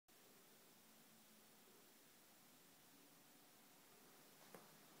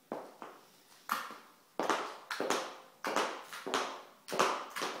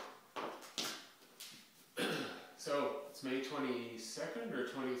May 22nd or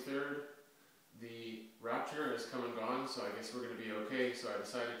 23rd. The rapture has come and gone, so I guess we're going to be okay. So I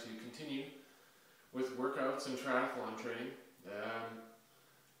decided to continue with workouts and triathlon training.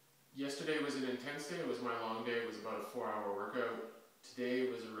 Yesterday was an intense day. It was my long day. It was about a 4-hour workout. Today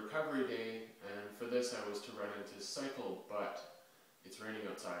was a recovery day, and for this I was to run into cycle, but it's raining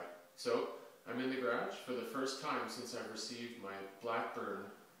outside. So I'm in the garage for the first time since I've received my Blackburn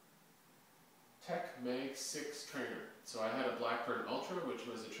Tech Mag 6 trainer. So I had a Blackburn Ultra, which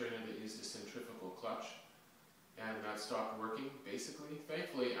was a trainer that used a centrifugal clutch, and that stopped working basically.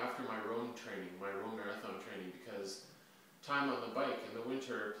 Thankfully, after my Rome training, my Rome marathon training, because time on the bike in the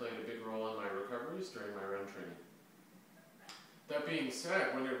winter played a big role in my recoveries during my run training. That being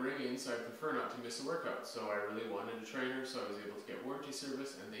said, when it rains, I prefer not to miss a workout, so I really wanted a trainer, so I was able to get warranty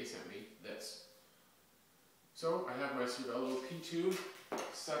service, and they sent me this. So I have my Cervelo P2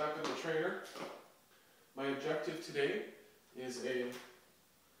 set up in the trainer. My objective today is a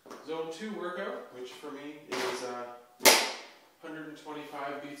Zone 2 workout, which for me is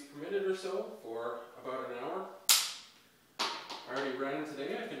 125 beats per minute or so for about an hour. I already ran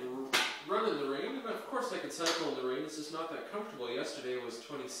today. I can run in the rain, and of course I can cycle in the rain. It's just not that comfortable. Yesterday was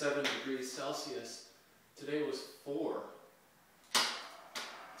 27 degrees Celsius. Today was 4.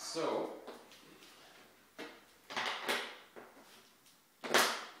 So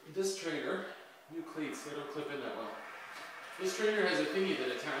this trainer, new cleats, they don't clip in that well. This trainer has a thingy that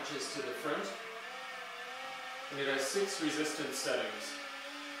attaches to the front, and it has 6 resistance settings.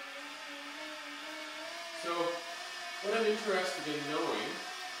 So what I'm interested in knowing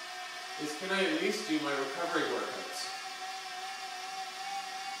is, can I at least do my recovery workouts?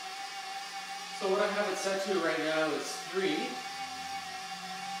 So what I have it set to right now is 3.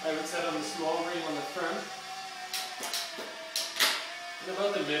 I have it set on the small ring on the front, and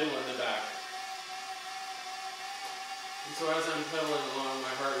about the middle and the back. And so as I'm pedaling along, my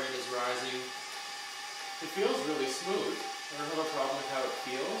heart rate is rising. It feels really smooth. I don't have a problem with how it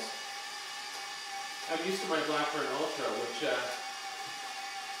feels. I'm used to my Blackburn Ultra, which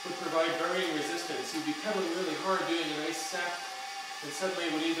would provide varying resistance. You'd be pedaling really hard, doing a nice set, and suddenly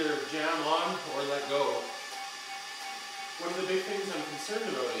it would either jam on or let go. One of the big things I'm concerned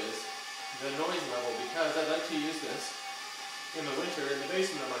about is the noise level, because I'd like to use this in the winter in the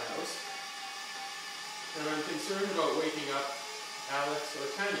basement of my house, and I'm concerned about waking up Alex or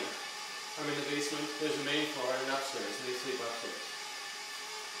Tanya. I'm in the basement, there's a main floor, and upstairs, and they sleep upstairs.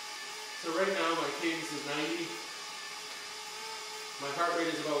 So right now my cadence is 90, my heart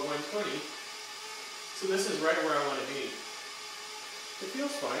rate is about 120, so this is right where I want to be. It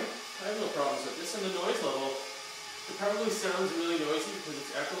feels fine, I have no problems with this, and the noise level, it probably sounds really noisy because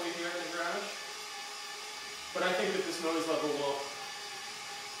it's echoing here in the garage, but I think that this noise level will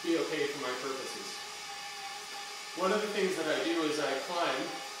be okay for my purposes. One of the things that I do is I climb,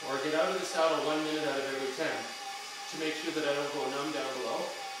 or get out of the saddle 1 minute out of every 10, to make sure that I don't go numb down below.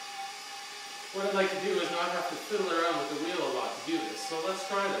 What I'd like to do is not have to fiddle around with the wheel a lot to do this, so let's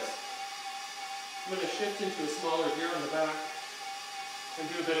try this. I'm going to shift into a smaller gear on the back and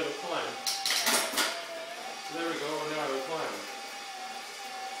do a bit of a climb. So there we go, and now I would climb.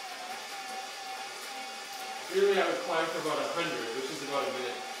 Really I would climb for about 100, which is about a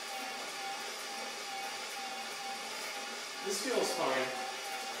minute. This feels fine.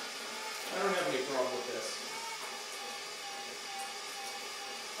 I don't have any problem with this.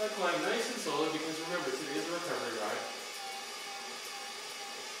 I climb nice and slowly because remember, today is a recovery ride.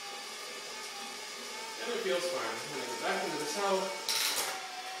 And it feels fine. I'm going to get back into the saddle,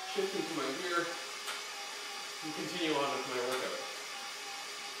 shift into my gear, and continue on with my workout.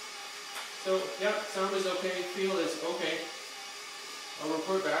 So, yeah, sound is okay, feel is okay. I'll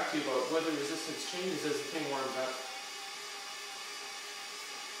report back to you about whether resistance changes as the thing warms up.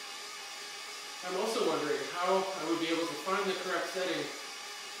 I'm also wondering how I would be able to find the correct setting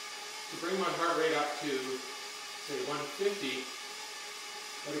to bring my heart rate up to, say, 150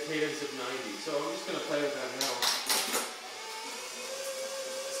 at a cadence of 90. So I'm just going to play with that now.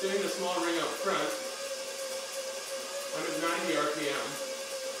 Setting the small ring up front, I'm at 90 RPM.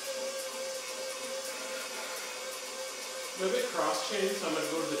 I'm a bit cross-chained, so I'm going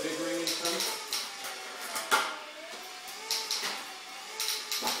to go to the big ring in front.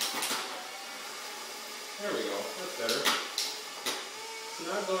 There we go, that's better. So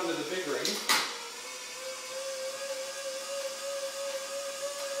now I've gone to the big ring.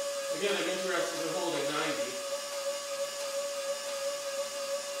 Again, I'm interested in holding 90.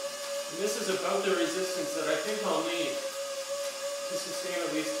 And this is about the resistance that I think I'll need to sustain at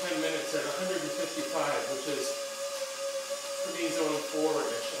least 10 minutes at 155, which is, for me, zone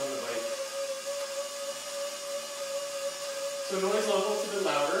 4-ish on the bike. So noise level's a bit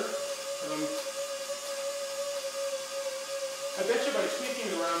louder. I bet you by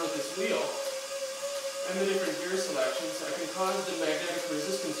tweaking around with this wheel and the different gear selections, I can cause the magnetic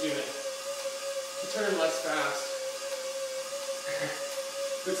resistance unit to turn less fast,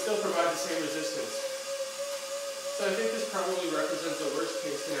 but still provide the same resistance. So I think this probably represents a worst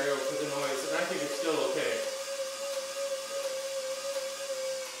case scenario for the noise, and I think it's still okay.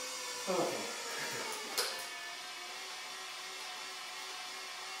 Okay.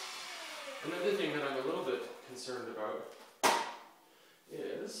 Another thing that I'm a little bit concerned about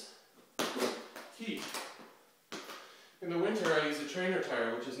is heat. In the winter I use a trainer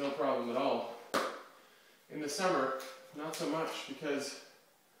tire, which is no problem at all. In the summer, not so much, because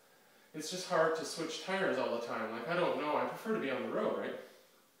it's just hard to switch tires all the time. Like, I don't know, I prefer to be on the road, right?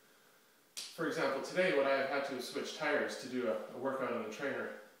 For example, today what I have had to switch tires to do a workout on the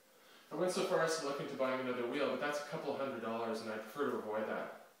trainer. I went so far as to look into buying another wheel, but that's a couple $100 and I prefer to avoid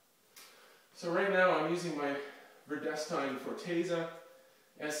that. So right now I'm using my Verdestine Forteza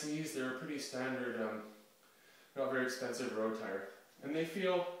SEs. They're a pretty standard, not very expensive road tire. And they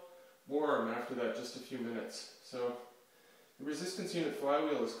feel warm after that, just a few minutes. So the resistance unit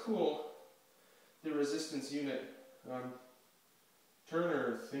flywheel is cool. The resistance unit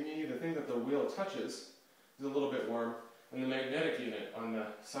turner thingy, the thing that the wheel touches, is a little bit warm. And the magnetic unit on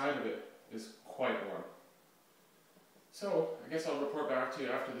the side of it is quite warm. So I guess I'll report back to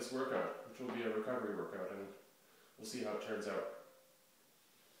you after this workout, which will be a recovery workout, and we'll see how it turns out.